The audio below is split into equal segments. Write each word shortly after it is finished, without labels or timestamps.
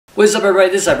What is up, everybody?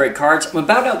 This is Break Cards. I'm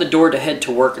about out the door to head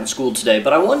to work and school today,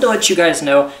 but I wanted to let you guys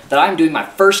know that I'm doing my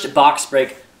first box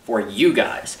break for you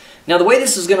guys. Now, the way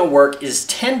this is going to work is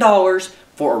 $10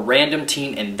 for a random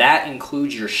team, and that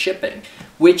includes your shipping,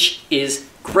 which is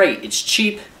great. It's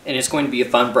cheap, and it's going to be a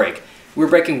fun break. We're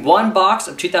breaking one box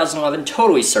of 2011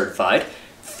 Totally Certified,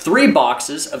 3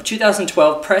 boxes of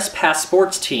 2012 Press Pass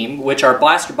Sports Team, which are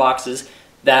blaster boxes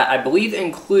that I believe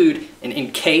include an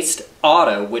encased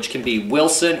auto, which can be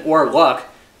Wilson or Luck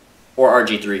or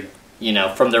RG3,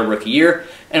 from their rookie year.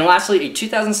 And lastly, a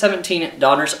 2017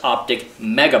 Donruss Optic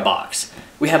Mega Box.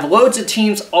 We have loads of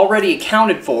teams already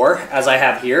accounted for, as I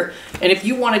have here. And if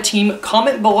you want a team,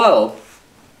 comment below,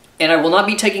 and I will not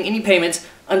be taking any payments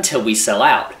until we sell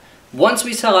out. Once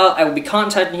we sell out, I will be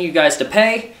contacting you guys to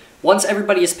pay. Once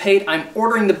everybody is paid, I'm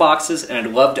ordering the boxes, and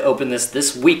I'd love to open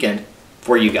this weekend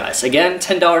for you guys. Again,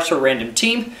 $10 for a random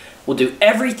team. We'll do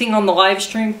everything on the live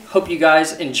stream. Hope you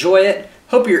guys enjoy it.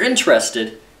 Hope you're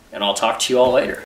interested, and I'll talk to you all later.